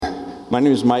My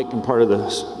name is Mike. I'm part of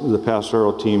the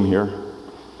pastoral team here.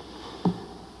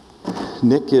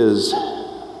 Nick is,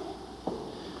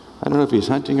 I don't know if he's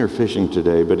hunting or fishing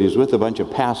today, but he's with a bunch of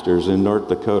pastors in North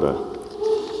Dakota.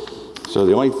 So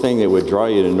the only thing that would draw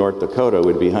you to North Dakota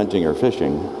would be hunting or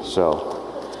fishing.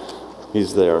 So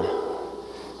he's there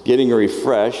getting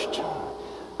refreshed.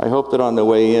 I hope that on the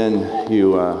way in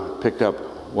you picked up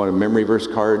a memory verse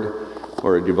card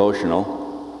or a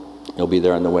devotional. It'll be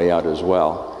there on the way out as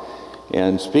well.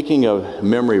 And speaking of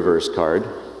memory verse card,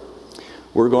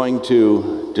 we're going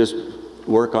to just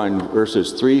work on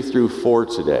verses 3 through 4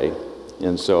 today.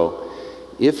 And so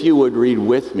if you would read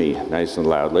with me nice and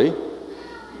loudly,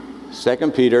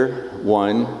 2 Peter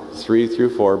 1, 3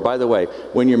 through 4. By the way,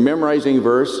 when you're memorizing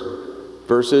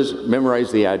verses,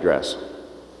 memorize the address,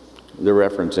 the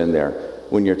reference in there.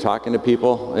 When you're talking to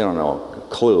people, they don't know a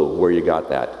clue where you got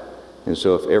that. And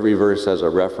so if every verse has a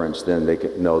reference, then they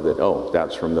can know that, oh,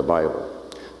 that's from the Bible.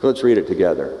 So let's read it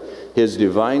together. His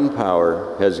divine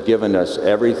power has given us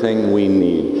everything we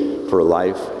need for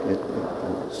life.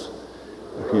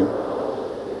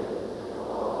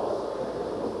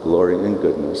 Glory and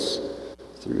goodness.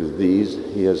 Through these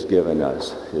he has given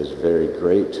us his very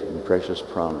great and precious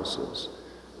promises,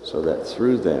 so that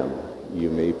through them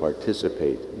you may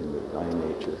participate in the divine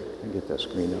nature. Can I get that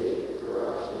screen up?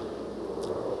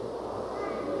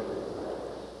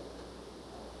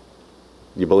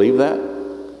 You believe that?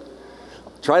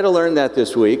 Try to learn that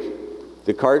this week.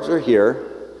 The cards are here.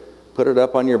 Put it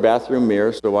up on your bathroom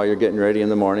mirror so while you're getting ready in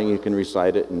the morning you can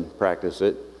recite it and practice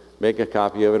it. Make a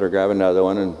copy of it or grab another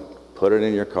one and put it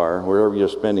in your car, wherever you're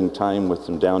spending time with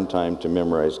some downtime to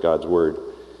memorize God's Word.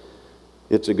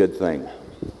 It's a good thing.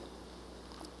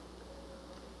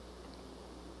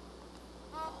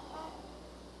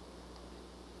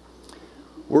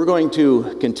 We're going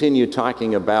to continue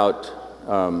talking about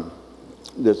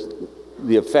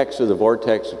the effects of the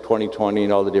vortex of 2020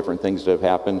 and all the different things that have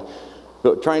happened,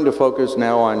 but trying to focus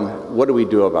now on what do we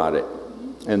do about it.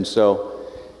 And so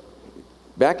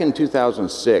back in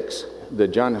 2006, the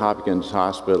Johns Hopkins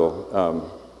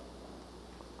Hospital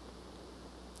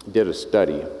did a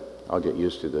study. I'll get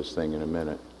used to this thing in a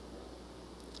minute.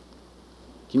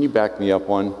 Can you back me up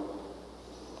one?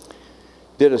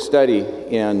 Did a study,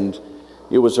 and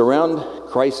it was around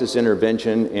crisis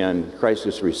intervention and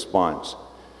crisis response.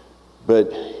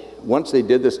 But once they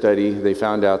did the study, they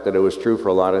found out that it was true for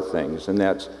a lot of things, and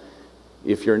that's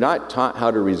if you're not taught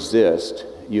how to resist,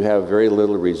 you have very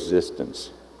little resistance.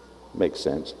 Makes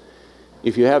sense.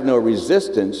 If you have no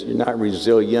resistance, you're not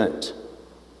resilient.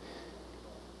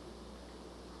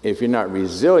 If you're not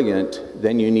resilient,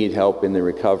 then you need help in the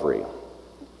recovery.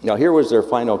 Now, here was their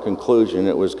final conclusion.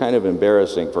 It was kind of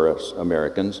embarrassing for us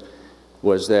Americans,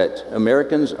 was that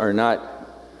Americans are not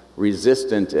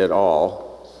resistant at all.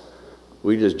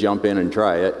 We just jump in and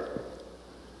try it.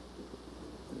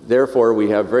 Therefore, we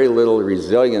have very little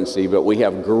resiliency, but we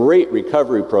have great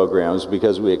recovery programs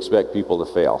because we expect people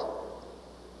to fail.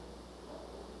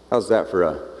 How's that for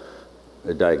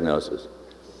a diagnosis?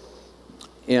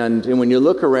 And when you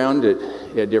look around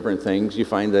at different things, you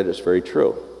find that it's very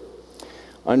true.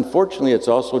 Unfortunately, it's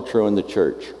also true in the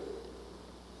church.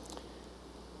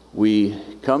 We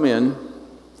come in,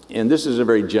 and this is a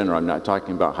very general, I'm not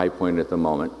talking about High Point at the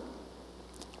moment.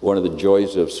 One of the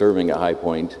joys of serving at High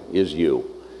Point is you,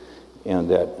 and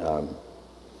that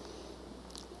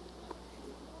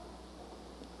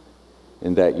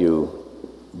you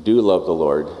do love the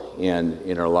Lord, and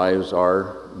in our lives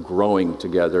are growing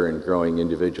together and growing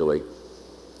individually.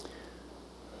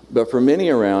 But for many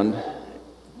around,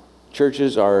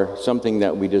 churches are something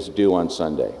that we just do on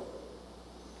Sunday.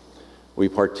 We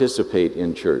participate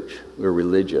in church. We're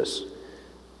religious.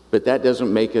 But that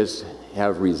doesn't make us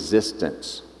have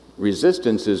resistance.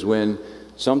 Resistance is when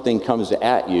something comes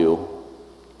at you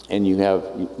and you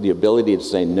have the ability to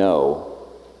say no.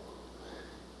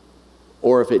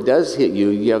 Or if it does hit you,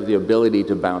 you have the ability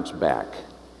to bounce back.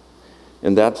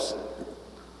 And that's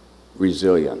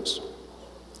resilience.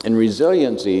 And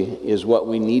resiliency is what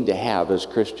we need to have as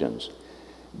Christians.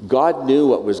 God knew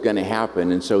what was going to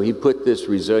happen, and so he put this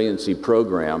resiliency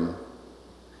program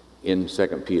in 2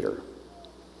 Peter.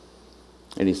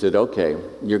 And he said, okay,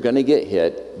 you're going to get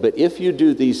hit, but if you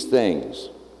do these things,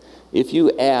 if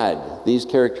you add these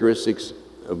characteristics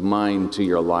of mine to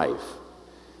your life,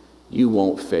 you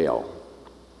won't fail.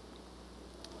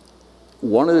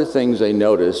 One of the things I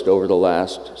noticed over the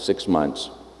last 6 months,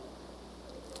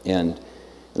 and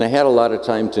I had a lot of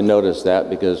time to notice that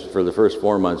because for the first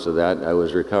 4 months of that, I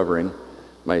was recovering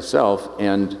myself,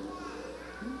 and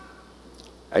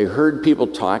I heard people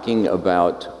talking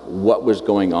about what was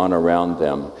going on around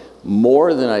them.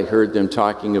 more than I heard them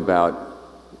talking about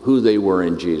who they were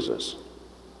in Jesus.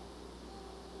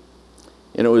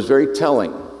 And it was very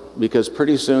telling, because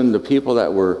pretty soon the people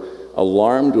that were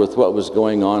alarmed with what was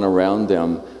going on around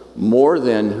them, more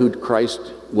than who Christ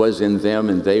was in them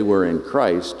and they were in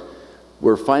Christ,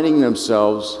 were finding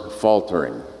themselves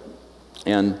faltering.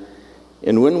 And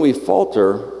when we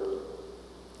falter,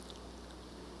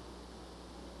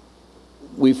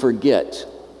 we forget.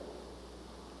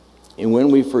 And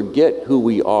when we forget who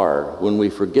we are, when we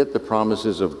forget the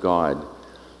promises of God,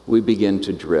 we begin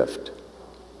to drift.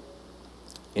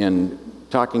 And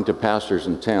talking to pastors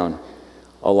in town,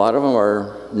 a lot of them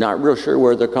are not real sure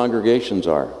where their congregations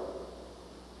are.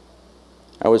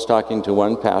 I was talking to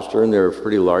one pastor, and they're a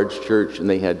pretty large church, and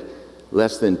they had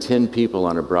less than 10 people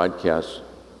on a broadcast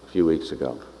a few weeks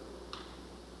ago.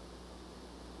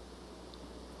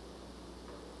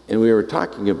 And we were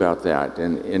talking about that,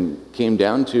 and came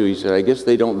down to, he said, I guess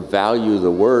they don't value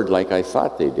the word like I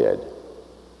thought they did.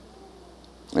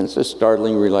 And it's a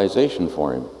startling realization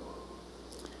for him.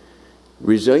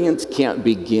 Resilience can't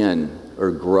begin or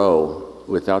grow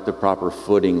without the proper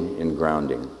footing and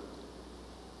grounding.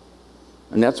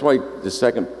 And that's why the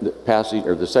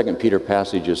second Peter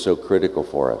passage is so critical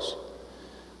for us,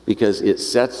 because it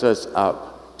sets us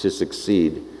up to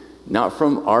succeed, not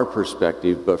from our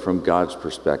perspective, but from God's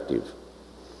perspective.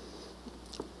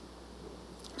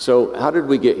 So how did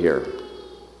we get here?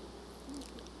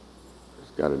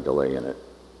 It's got a delay in it.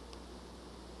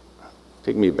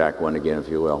 Take me back one again, if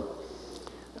you will.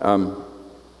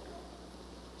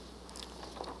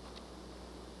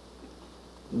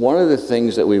 One of the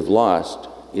things that we've lost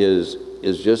is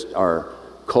just our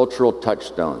cultural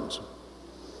touchstones.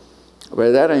 By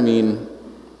that I mean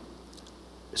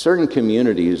certain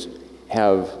communities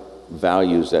have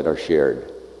values that are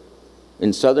shared.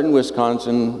 In southern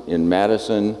Wisconsin, in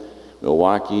Madison,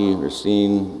 Milwaukee,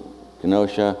 Racine,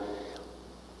 Kenosha,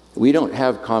 we don't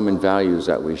have common values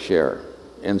that we share.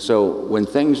 And so when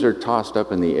things are tossed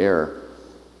up in the air,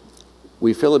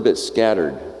 we feel a bit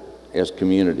scattered as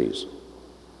communities.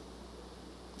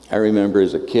 I remember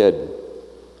as a kid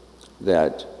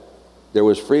that there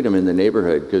was freedom in the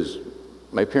neighborhood because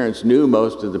my parents knew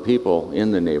most of the people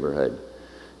in the neighborhood.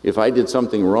 If I did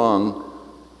something wrong,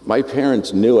 my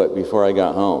parents knew it before I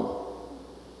got home.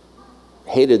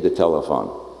 Hated the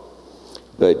telephone,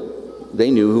 but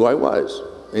they knew who I was.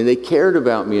 And they cared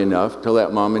about me enough to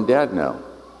let mom and dad know.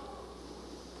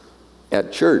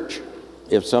 At church,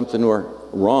 if something were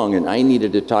wrong and I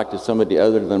needed to talk to somebody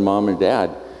other than mom and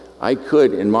dad, I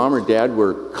could, and mom or dad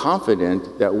were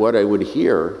confident that what I would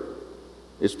hear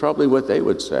is probably what they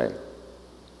would say.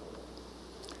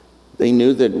 They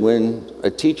knew that when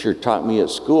a teacher taught me at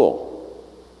school,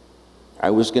 I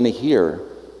was going to hear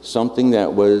something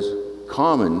that was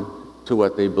common to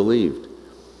what they believed.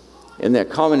 And that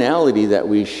commonality that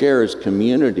we share as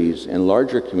communities and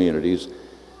larger communities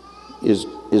is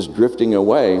drifting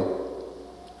away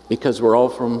because we're all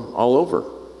from all over.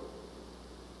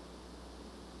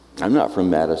 I'm not from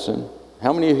Madison.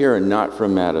 How many of you here are not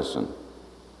from Madison?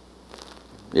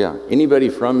 Yeah. Anybody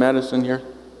from Madison here?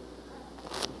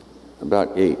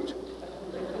 About 8.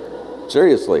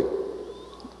 Seriously.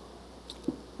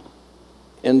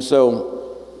 And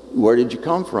so, where did you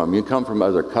come from? You come from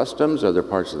other customs, other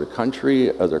parts of the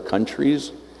country, other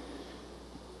countries.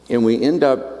 And we end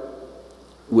up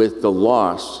with the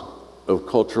loss of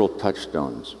cultural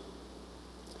touchstones.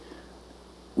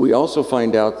 We also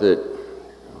find out that,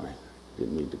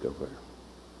 didn't need to go there.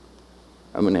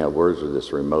 I'm going to have words with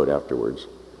this remote afterwards.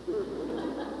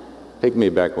 Take me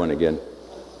back one again.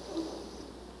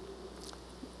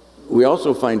 We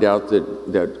also find out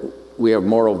that we have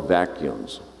moral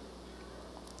vacuums.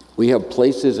 We have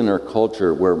places in our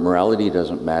culture where morality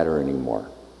doesn't matter anymore.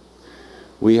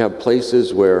 We have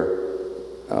places where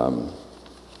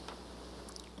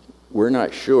we're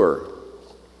not sure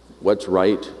what's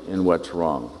right and what's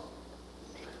wrong.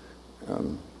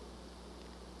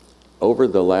 Over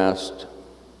the last,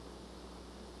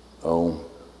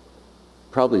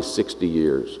 probably 60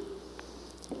 years,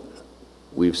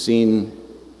 we've seen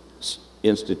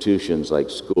institutions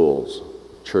like schools,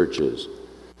 churches,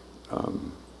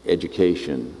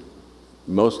 education,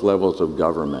 most levels of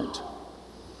government.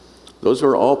 Those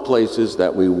are all places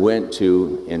that we went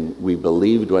to and we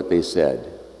believed what they said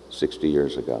 60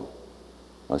 years ago.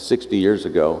 60 years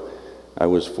ago, I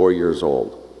was 4 years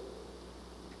old.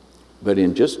 But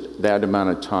in just that amount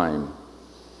of time,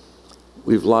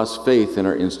 we've lost faith in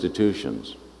our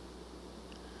institutions.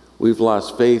 We've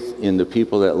lost faith in the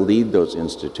people that lead those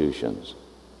institutions.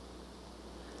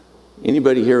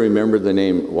 Anybody here remember the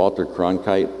name Walter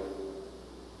Cronkite?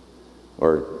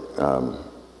 Or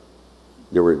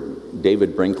there were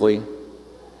David Brinkley.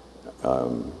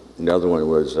 Another one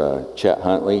was Chet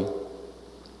Huntley.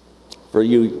 For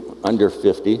you under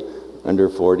 50, under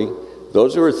 40,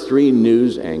 those were 3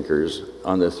 news anchors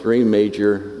on the 3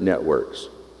 major networks.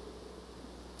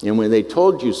 And when they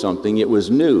told you something, it was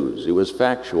news, it was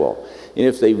factual. And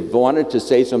if they wanted to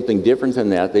say something different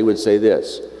than that, they would say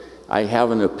this: I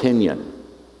have an opinion.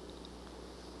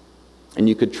 And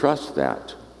you could trust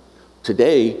that.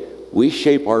 Today, we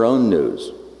shape our own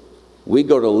news. We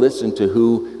go to listen to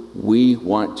who we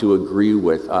want to agree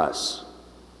with us.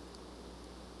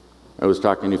 I was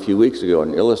talking a few weeks ago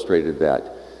and illustrated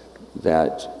that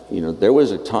there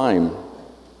was a time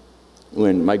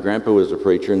when my grandpa was a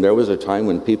preacher, and there was a time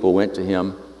when people went to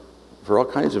him for all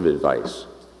kinds of advice.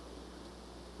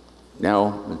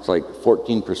 Now, it's like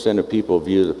 14% of people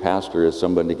view the pastor as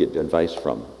somebody to get advice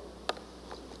from.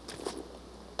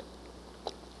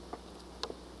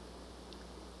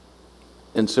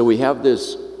 And so we have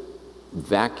this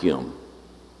vacuum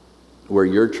where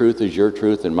your truth is your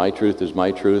truth and my truth is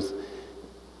my truth.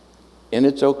 And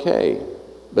it's okay.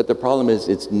 But the problem is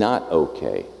it's not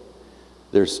okay.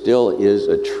 There still is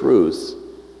a truth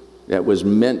that was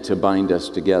meant to bind us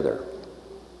together.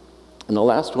 And the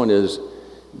last one is,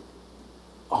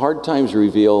 hard times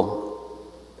reveal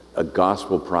a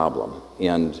gospel problem.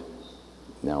 And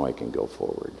now I can go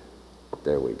forward.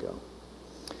 There we go.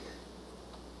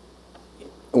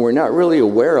 And we're not really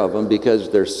aware of them because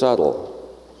they're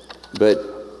subtle. But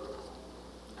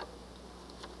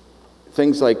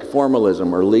things like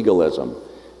formalism or legalism.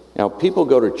 Now, people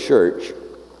go to church,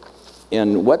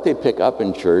 and what they pick up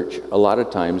in church a lot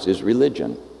of times is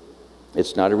religion.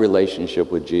 It's not a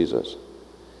relationship with Jesus.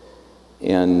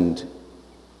 And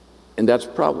that's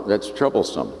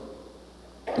troublesome.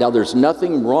 Now, there's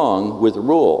nothing wrong with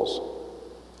rules,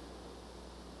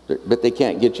 but they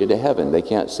can't get you to heaven. They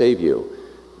can't save you.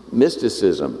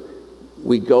 Mysticism.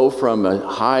 We go from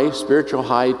a spiritual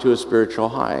high to a spiritual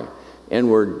high. And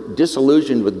we're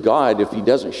disillusioned with God if he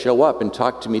doesn't show up and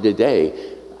talk to me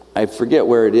today. I forget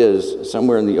where it is,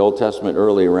 somewhere in the Old Testament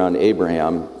early around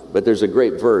Abraham, but there's a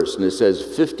great verse, and it says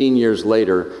 15 years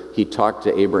later, he talked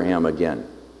to Abraham again.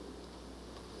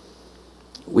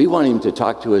 We want him to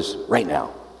talk to us right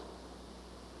now,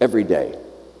 every day.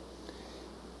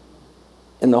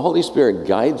 And the Holy Spirit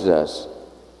guides us,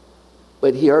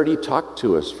 but he already talked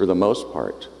to us for the most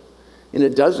part. And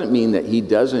it doesn't mean that he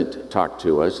doesn't talk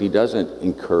to us, he doesn't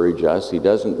encourage us, he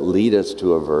doesn't lead us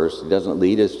to a verse, he doesn't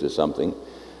lead us to something.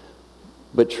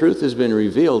 But truth has been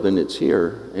revealed, and it's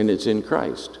here, and it's in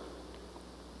Christ.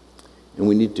 And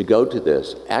we need to go to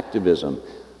this. Activism.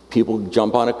 People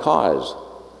jump on a cause,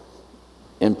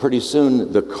 and pretty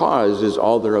soon the cause is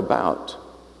all they're about.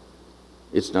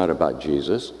 It's not about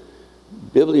Jesus.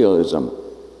 Biblialism.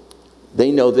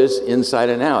 They know this inside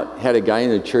and out. Had a guy in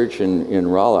the church in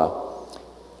Rolla.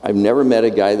 I've never met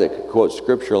a guy that could quote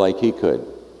scripture like he could.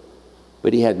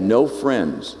 But he had no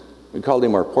friends. We called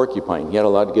him our porcupine. He had a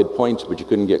lot of good points, but you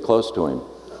couldn't get close to him.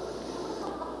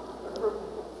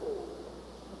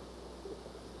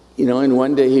 And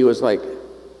one day he was like,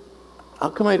 how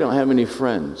come I don't have any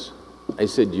friends? I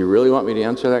said, do you really want me to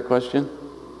answer that question?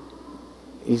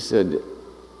 He said,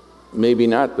 maybe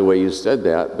not the way you said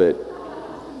that, but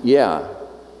yeah.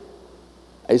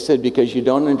 I said, because you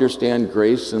don't understand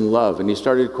grace and love. And he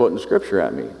started quoting scripture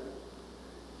at me.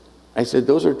 I said,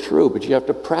 those are true, but you have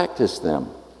to practice them.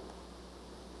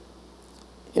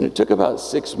 And it took about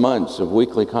 6 months of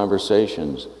weekly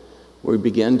conversations where we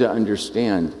began to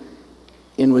understand.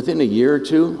 And within a year or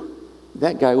two,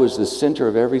 that guy was the center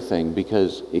of everything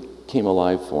because it came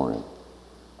alive for him.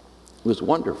 It was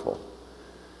wonderful.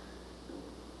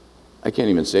 I can't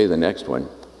even say the next one.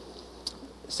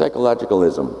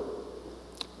 Psychologicalism.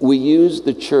 We use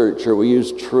the church or we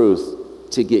use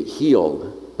truth to get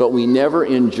healed, but we never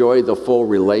enjoy the full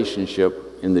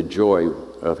relationship and the joy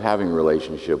of having a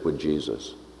relationship with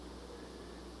Jesus.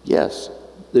 Yes,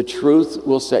 the truth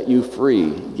will set you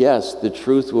free. Yes, the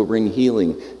truth will bring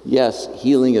healing. Yes,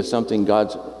 healing is something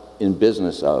God's in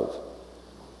business of.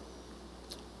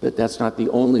 But that's not the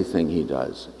only thing he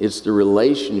does. It's the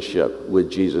relationship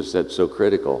with Jesus that's so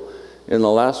critical. And the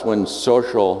last one,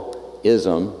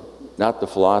 socialism, not the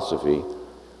philosophy.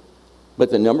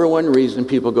 But the number one reason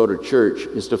people go to church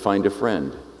is to find a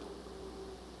friend.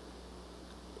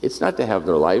 It's not to have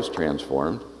their lives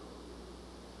transformed.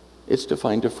 It's to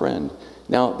find a friend.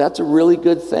 Now, that's a really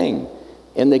good thing.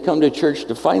 And they come to church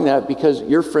to find that because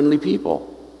you're friendly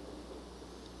people.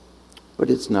 But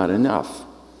it's not enough.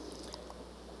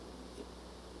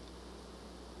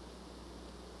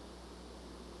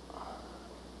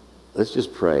 Let's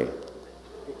just pray.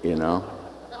 you know?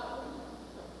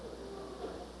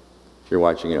 If you're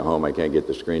watching at home, I can't get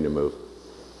the screen to move.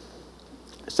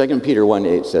 2 Peter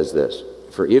 1:8 says this,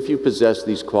 "For if you possess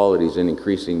these qualities in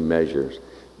increasing measures,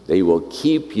 they will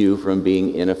keep you from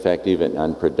being ineffective and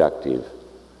unproductive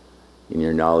in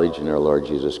your knowledge in our Lord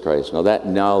Jesus Christ." Now that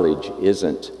knowledge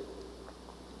isn't,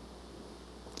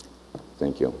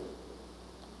 thank you,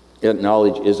 that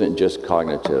knowledge isn't just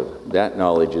cognitive. That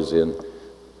knowledge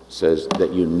says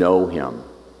that you know him,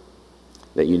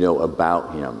 that you know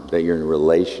about him, that you're in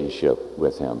relationship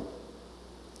with him.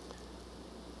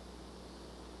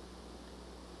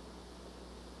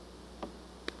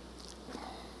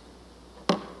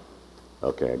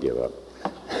 Okay, I give up.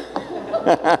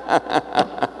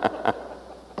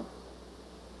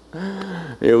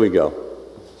 Here we go.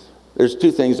 There's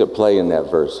two things that play in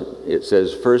that verse. It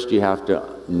says, first, you have to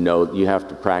know, you have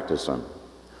to practice them.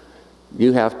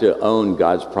 You have to own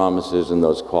God's promises and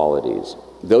those qualities.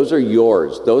 Those are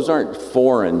yours. Those aren't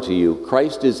foreign to you.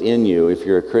 Christ is in you if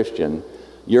you're a Christian.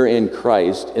 You're in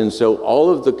Christ. And so all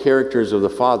of the characters of the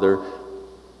Father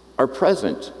are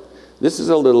present. This is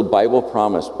a little Bible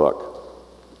promise book.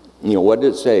 You know, what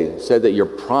did it say? It said that your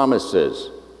promises.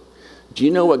 Do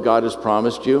you know what God has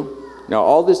promised you? Now,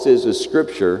 all this is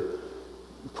Scripture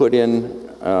put in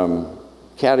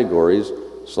categories.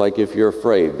 It's like if you're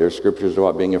afraid, there's scriptures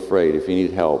about being afraid. If you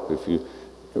need help, if you're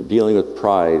dealing with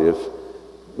pride,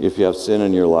 if you have sin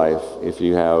in your life, if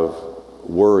you have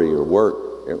worry or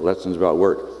work, lessons about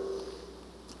work.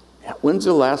 When's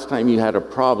the last time you had a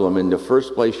problem and the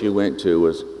first place you went to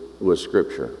was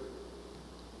Scripture?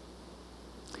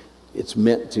 It's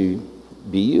meant to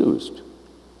be used.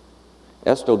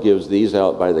 Estill gives these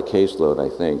out by the caseload, I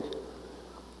think,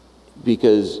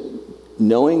 because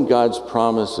knowing God's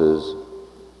promises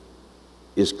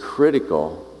is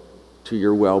critical to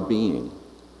your well-being.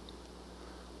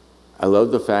 I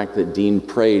love the fact that Dean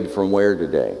prayed from where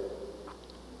today?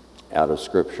 Out of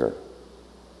Scripture.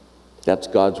 That's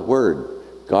God's Word.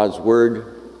 God's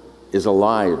Word is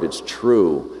alive. It's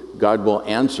true. God will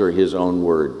answer His own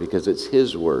Word because it's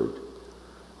His Word.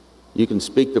 You can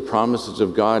speak the promises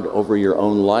of God over your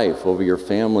own life, over your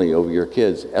family, over your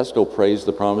kids. Estill prays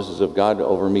the promises of God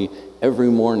over me every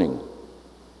morning.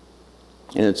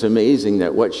 And it's amazing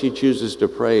that what she chooses to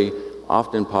pray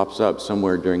often pops up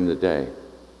somewhere during the day.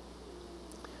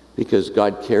 Because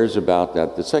God cares about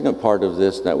that. The second part of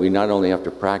this, that we not only have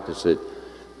to practice it,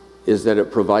 is that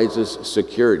it provides us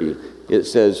security. It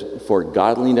says, for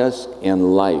godliness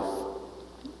and life.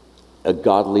 A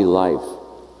godly life.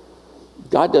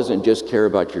 God doesn't just care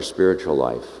about your spiritual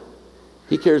life.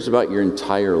 He cares about your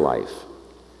entire life.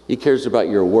 He cares about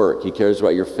your work. He cares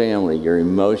about your family, your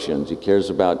emotions. He cares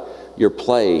about your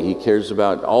play. He cares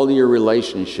about all your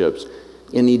relationships.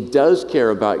 And He does care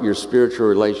about your spiritual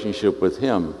relationship with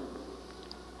Him.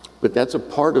 But that's a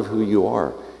part of who you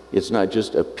are. It's not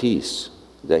just a piece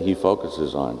that He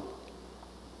focuses on.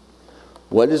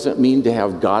 What does it mean to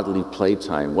have godly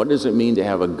playtime? What does it mean to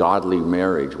have a godly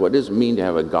marriage? What does it mean to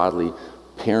have a godly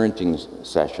parenting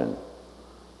session?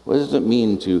 What does it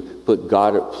mean to put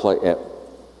God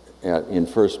in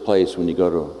first place when you go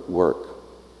to work?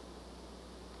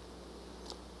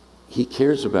 He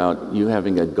cares about you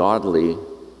having a godly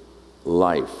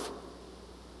life.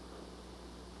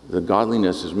 The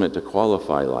godliness is meant to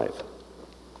qualify life.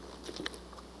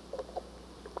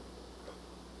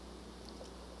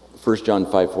 1 John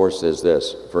 5:4 says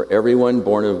this, "For everyone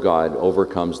born of God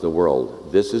overcomes the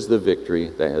world. This is the victory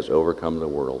that has overcome the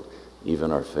world,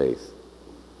 even our faith."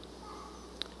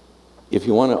 If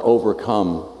you want to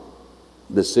overcome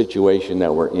the situation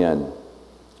that we're in,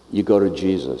 you go to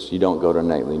Jesus. You don't go to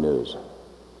nightly news.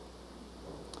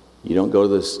 You don't go to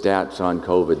the stats on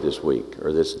COVID this week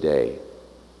or this day.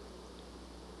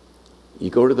 You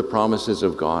go to the promises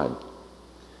of God.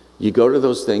 You go to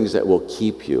those things that will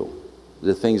keep you,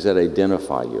 the things that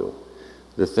identify you,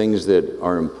 the things that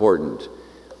are important.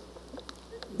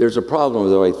 There's a problem,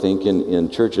 though, I think, in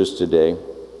churches today,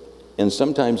 and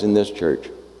sometimes in this church.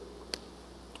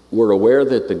 We're aware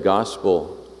that the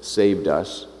gospel saved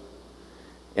us,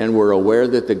 and we're aware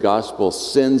that the gospel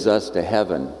sends us to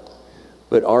heaven.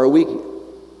 But are we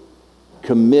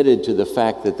committed to the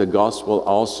fact that the gospel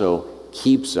also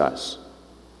keeps us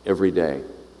every day?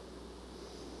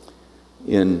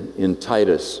 In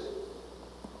Titus,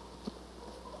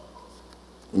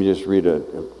 let me just read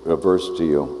a verse to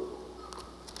you.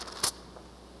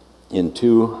 In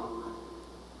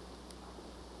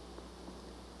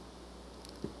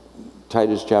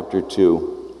Titus chapter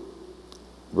 2,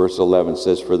 verse 11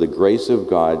 says, "For the grace of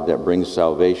God that brings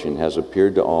salvation has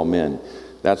appeared to all men."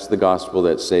 That's the gospel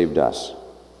that saved us.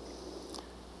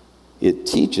 It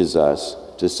teaches us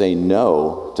to say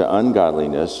no to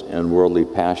ungodliness and worldly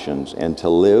passions and to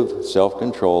live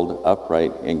self-controlled,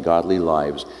 upright, and godly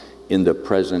lives in the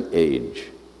present age.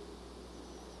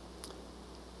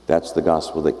 That's the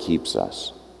gospel that keeps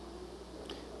us.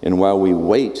 And while we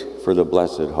wait for the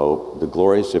blessed hope, the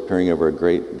glorious appearing of our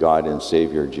great God and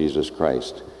Savior, Jesus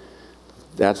Christ,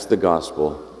 that's the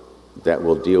gospel that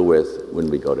we'll deal with when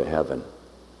we go to heaven.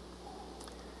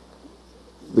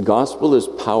 The gospel is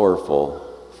powerful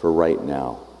for right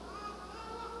now.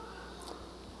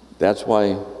 That's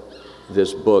why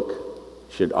this book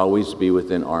should always be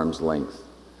within arm's length,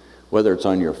 whether it's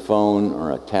on your phone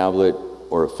or a tablet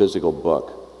or a physical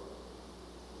book,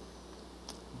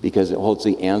 because it holds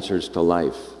the answers to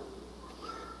life.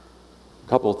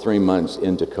 A 3 months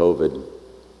into COVID,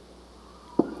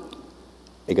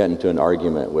 I got into an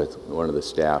argument with one of the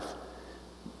staff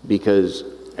because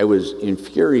I was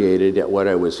infuriated at what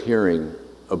I was hearing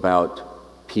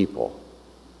about people.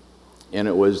 And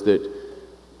it was that,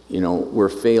 we're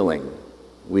failing.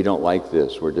 We don't like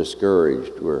this. We're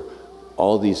discouraged. We're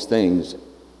all these things.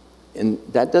 And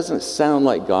that doesn't sound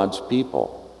like God's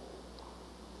people.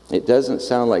 It doesn't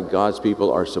sound like God's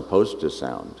people are supposed to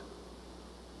sound.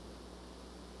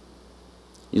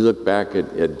 You look back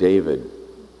at David.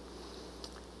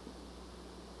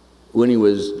 When he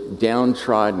was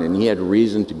downtrodden, and he had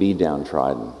reason to be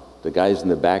downtrodden. The guy's in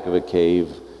the back of a cave,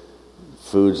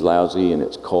 food's lousy and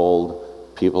it's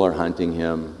cold, people are hunting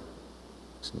him,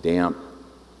 it's damp.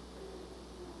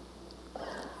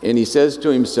 And he says to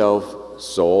himself,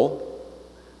 "Soul,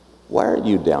 why are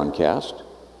you downcast?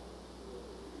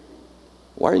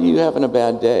 Why are you having a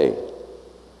bad day?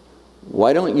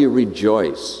 Why don't you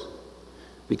rejoice?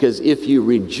 Because if you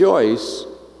rejoice,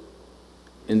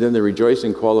 and then the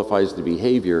rejoicing qualifies the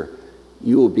behavior,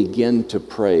 you will begin to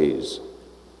praise."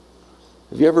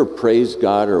 Have you ever praised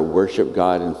God or worshiped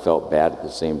God and felt bad at the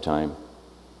same time?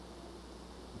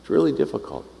 It's really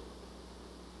difficult.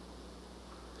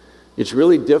 It's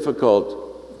really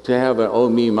difficult to have an oh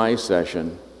me, my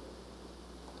session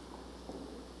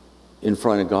in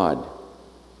front of God,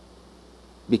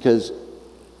 because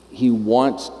He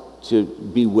wants to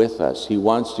be with us. He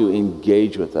wants to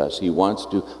engage with us. He wants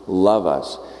to love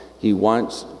us. He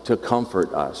wants to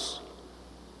comfort us.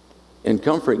 And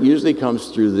comfort usually comes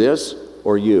through this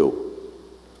or you,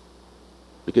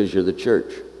 because you're the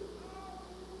church.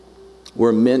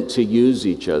 We're meant to use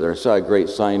each other. I saw a great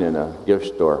sign in a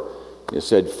gift store. It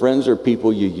said, "Friends are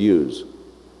people you use."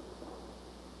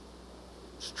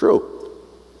 It's true.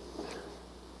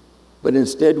 But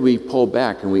instead we pull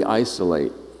back and we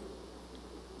isolate.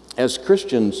 As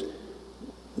Christians,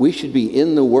 we should be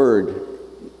in the Word,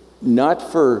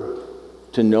 not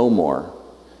to know more,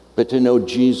 but to know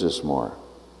Jesus more.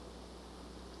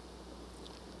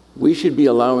 We should be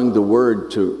allowing the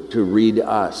Word to read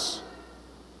us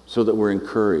so that we're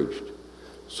encouraged,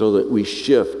 so that we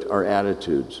shift our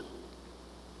attitudes.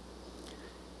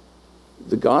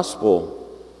 The gospel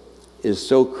is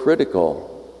so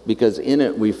critical because in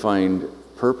it we find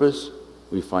purpose,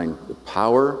 we find the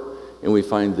power, and we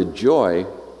find the joy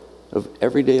of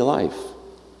everyday life.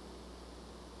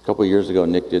 A couple of years ago,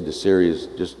 Nick did the series,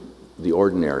 just The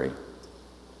Ordinary.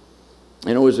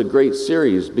 And it was a great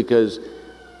series because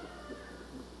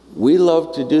we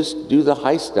love to just do the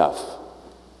high stuff.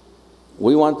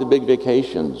 We want the big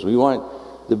vacations. We want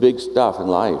the big stuff in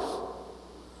life.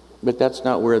 But that's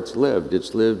not where it's lived.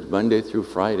 It's lived Monday through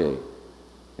Friday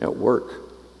at work.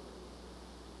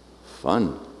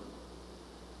 Fun.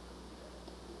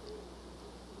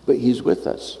 But He's with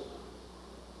us.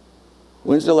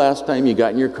 When's the last time you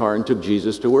got in your car and took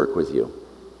Jesus to work with you?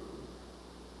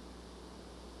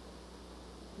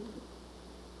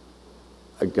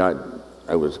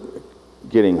 I was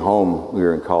getting home. We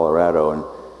were in Colorado,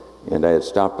 and I had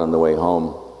stopped on the way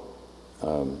home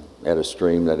at a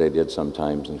stream that I did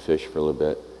sometimes and fished for a little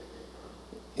bit.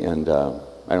 And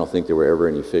I don't think there were ever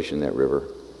any fish in that river.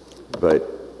 But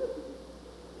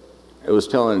I was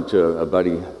telling it to a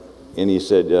buddy, and he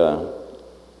said,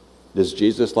 "Does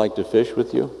Jesus like to fish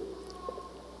with you?"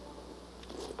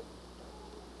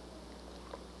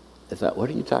 I thought, what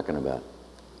are you talking about?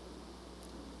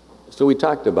 So we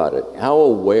talked about it. How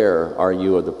aware are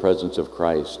you of the presence of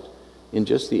Christ in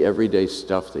just the everyday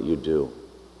stuff that you do?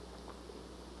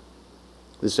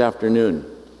 This afternoon,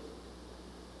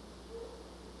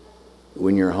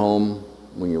 when you're home,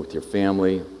 when you're with your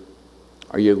family,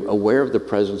 are you aware of the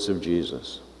presence of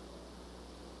Jesus?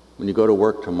 When you go to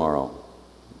work tomorrow,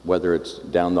 whether it's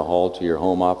down the hall to your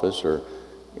home office or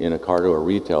in a car to a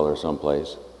retail or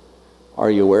someplace,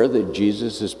 are you aware that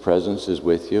Jesus' presence is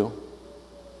with you?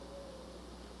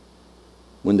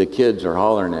 When the kids are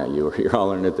hollering at you or you're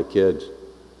hollering at the kids,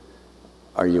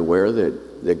 are you aware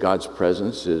that God's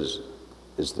presence is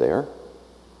there?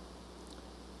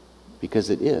 Because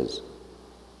it is.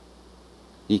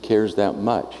 He cares that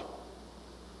much.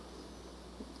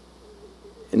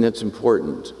 And that's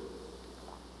important.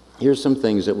 Here's some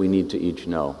things that we need to each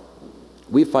know.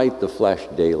 We fight the flesh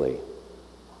daily.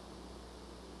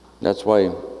 That's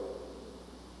why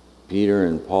Peter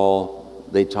and Paul,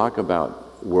 they talk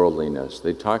about worldliness.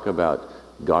 They talk about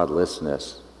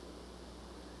godlessness.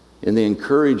 And they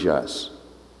encourage us.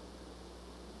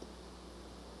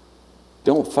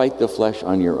 Don't fight the flesh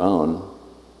on your own,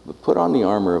 but put on the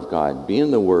armor of God. Be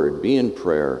in the Word. Be in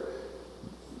prayer.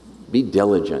 Be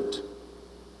diligent.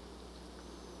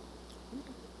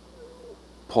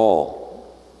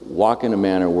 Paul, walk in a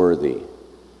manner worthy.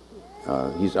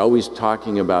 He's always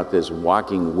talking about this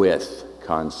walking with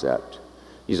concept.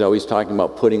 He's always talking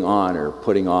about putting on or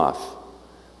putting off,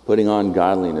 putting on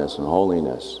godliness and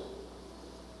holiness.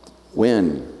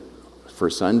 When? For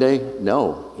Sunday?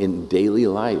 No, in daily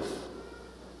life.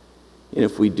 And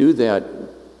if we do that,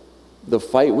 the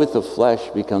fight with the flesh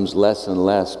becomes less and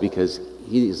less because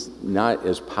he's not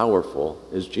as powerful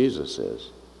as Jesus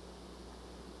is.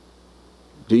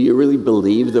 Do you really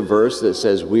believe the verse that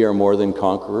says we are more than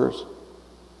conquerors?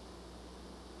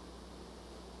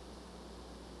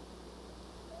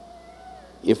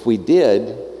 If we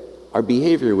did, our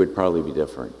behavior would probably be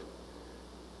different.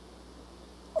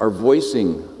 Our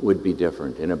voicing would be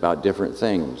different and about different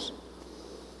things.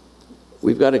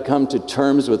 We've got to come to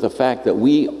terms with the fact that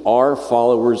we are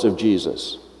followers of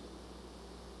Jesus.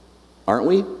 Aren't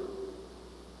we?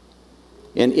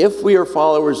 And if we are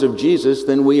followers of Jesus,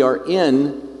 then we are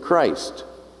in Christ.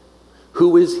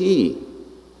 Who is He?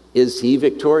 Is He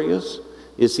victorious?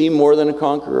 Is He more than a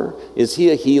conqueror? Is He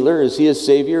a healer? Is He a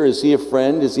savior? Is He a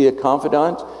friend? Is He a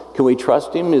confidant? Can we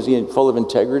trust Him? Is He full of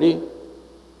integrity?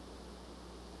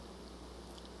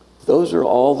 Those are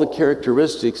all the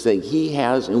characteristics that He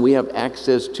has and we have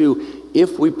access to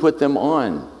if we put them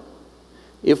on,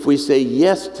 if we say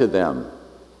yes to them.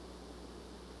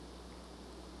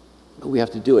 But we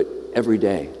have to do it every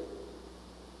day.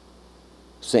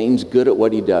 Satan's good at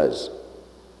what he does.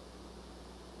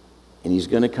 And he's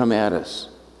going to come at us.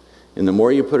 And the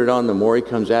more you put it on, the more he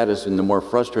comes at us and the more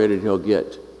frustrated he'll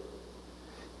get.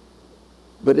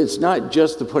 But it's not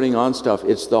just the putting on stuff,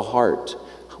 it's the heart.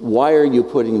 Why are you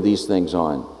putting these things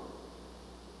on?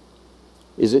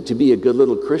 Is it to be a good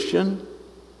little Christian?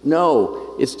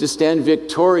 No, it's to stand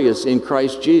victorious in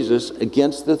Christ Jesus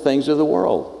against the things of the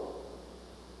world.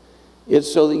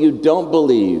 It's so that you don't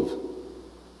believe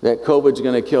that COVID's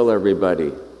going to kill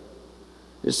everybody.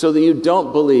 It's so that you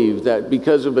don't believe that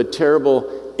because of a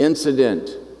terrible incident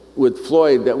with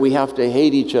Floyd that we have to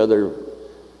hate each other.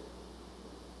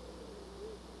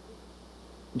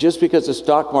 Just because the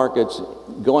stock market's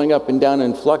going up and down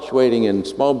and fluctuating and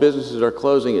small businesses are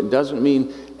closing, it doesn't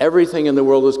mean everything in the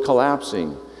world is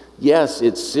collapsing. Yes,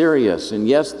 it's serious, and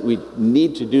yes, we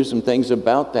need to do some things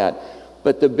about that.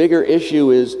 But the bigger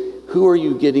issue is, who are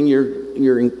you getting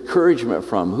your encouragement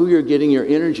from? Who you're getting your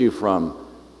energy from,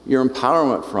 your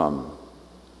empowerment from?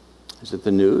 Is it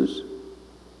the news?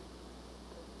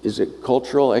 Is it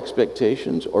cultural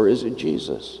expectations, or is it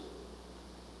Jesus?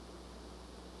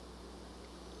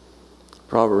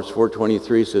 Proverbs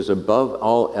 4:23 says, above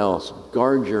all else,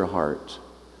 guard your heart,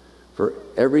 for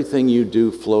everything you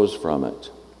do flows from it.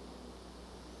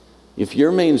 If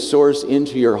your main source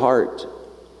into your heart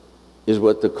is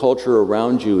what the culture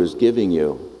around you is giving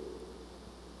you,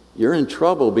 you're in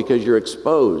trouble because you're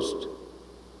exposed.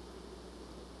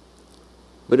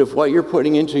 But if what you're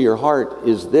putting into your heart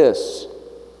is this,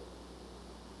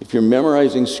 if you're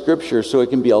memorizing Scripture so it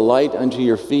can be a light unto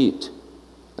your feet,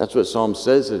 that's what Psalm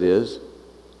says it is,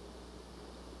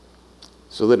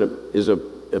 so that it is a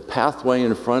pathway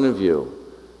in front of you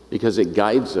because it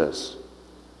guides us,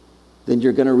 then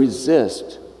you're going to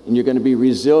resist and you're going to be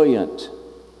resilient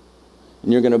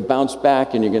and you're going to bounce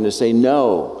back and you're going to say,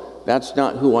 no, that's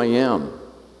not who I am.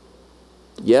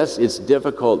 Yes, it's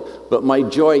difficult, but my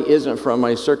joy isn't from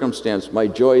my circumstance. My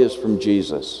joy is from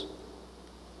Jesus.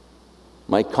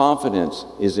 My confidence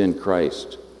is in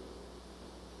Christ.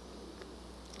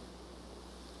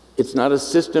 It's not a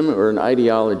system or an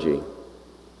ideology.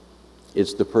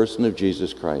 It's the person of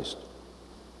Jesus Christ.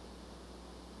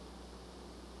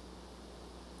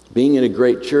 Being in a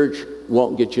great church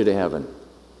won't get you to heaven.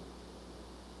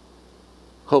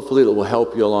 Hopefully it will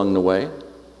help you along the way.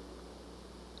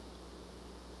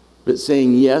 But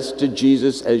saying yes to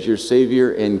Jesus as your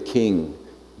Savior and King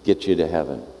gets you to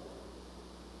heaven.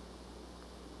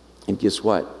 And guess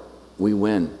what? We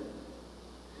win.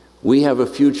 We have a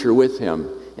future with him,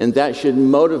 and that should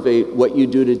motivate what you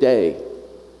do today.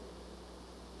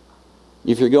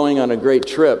 If you're going on a great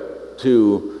trip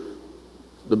to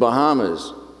the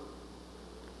Bahamas,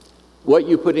 what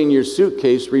you put in your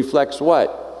suitcase reflects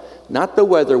what? Not the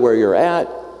weather where you're at,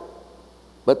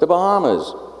 but the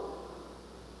Bahamas.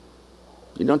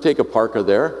 You don't take a parka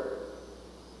there.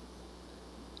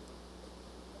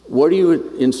 What are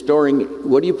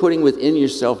you putting within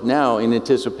yourself now in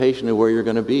anticipation of where you're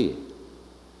going to be?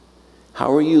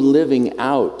 How are you living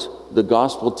out the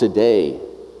gospel today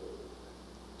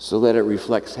so that it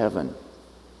reflects heaven,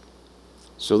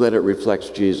 so that it reflects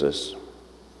Jesus?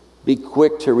 Be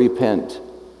quick to repent.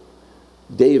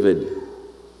 David,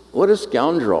 what a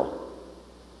scoundrel,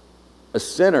 a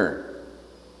sinner.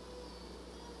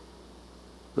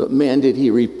 But man, did he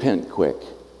repent quick.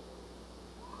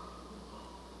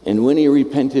 And when he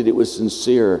repented, it was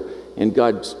sincere, and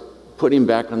God put him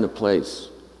back on the place.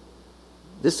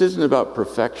 This isn't about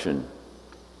perfection.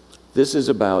 This is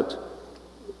about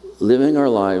living our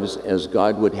lives as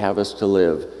God would have us to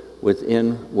live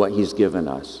within what he's given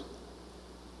us.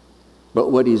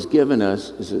 But what he's given us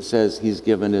is, it says, he's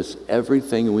given us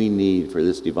everything we need for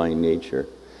this divine nature,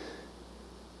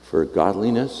 for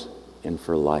godliness and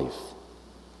for life.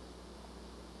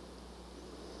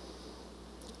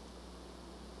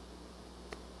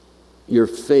 Your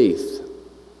faith,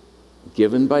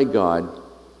 given by God,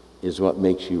 is what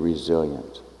makes you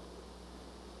resilient.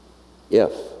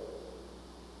 If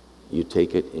you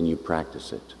take it and you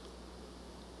practice it.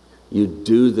 You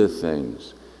do the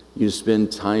things. You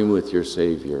spend time with your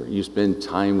Savior. You spend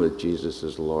time with Jesus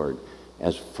as Lord,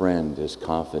 as friend, as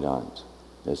confidant,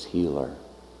 as healer.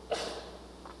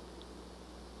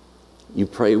 You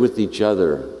pray with each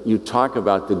other. You talk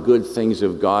about the good things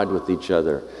of God with each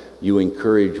other. You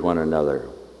encourage one another.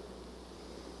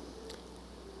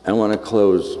 I want to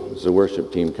close, as the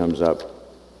worship team comes up,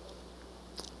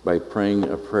 by praying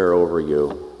a prayer over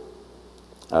you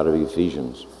out of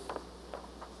Ephesians.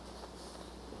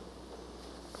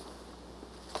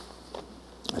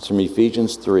 It's from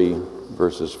Ephesians 3,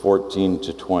 verses 14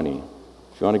 to 20. If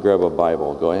you want to grab a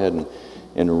Bible, go ahead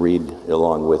and read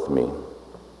along with me.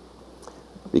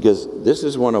 Because this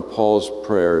is one of Paul's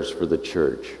prayers for the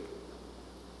church.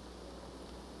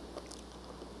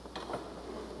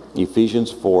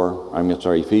 Ephesians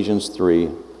 3,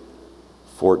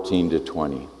 14 to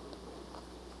 20.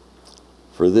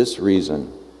 For this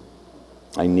reason,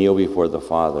 I kneel before the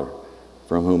Father,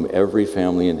 from whom every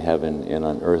family in heaven and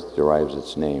on earth derives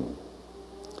its name.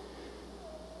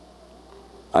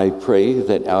 I pray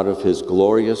that out of his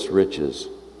glorious riches,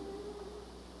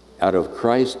 out of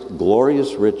Christ's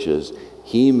glorious riches,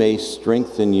 he may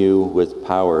strengthen you with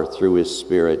power through his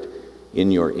Spirit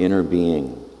in your inner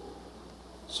being,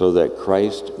 so that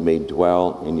Christ may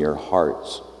dwell in your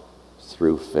hearts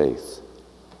through faith.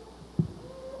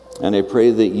 And I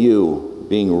pray that you,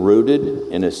 being rooted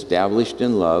and established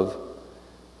in love,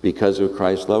 because of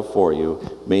Christ's love for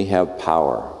you, may have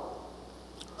power,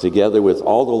 together with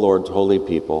all the Lord's holy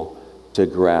people, to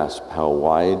grasp how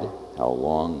wide, how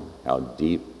long, how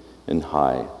deep, and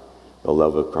high the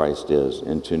love of Christ is,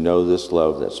 and to know this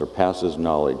love that surpasses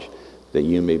knowledge, that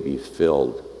you may be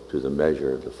filled to the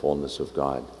measure of the fullness of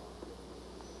God.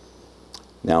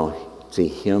 Now, to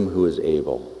him who is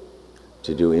able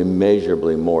to do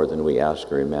immeasurably more than we ask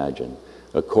or imagine,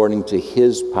 according to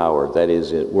his power that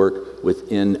is at work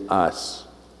within us,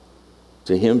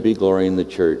 to him be glory in the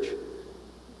church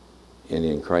and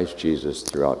in Christ Jesus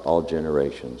throughout all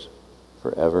generations,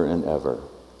 forever and ever.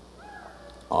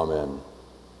 Amen.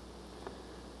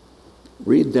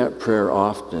 Read that prayer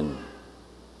often,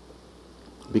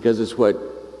 because it's what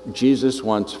Jesus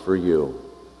wants for you.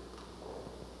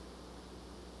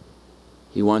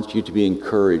 He wants you to be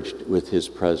encouraged with his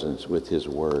presence, with his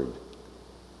word.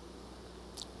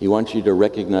 He wants you to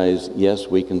recognize, yes,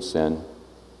 we can sin,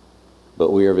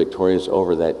 but we are victorious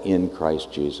over that in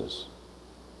Christ Jesus.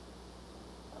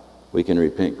 We can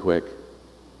repent quick.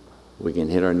 We can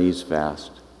hit our knees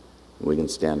fast. And we can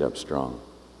stand up strong.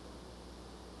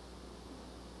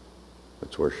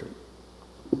 Let's worship.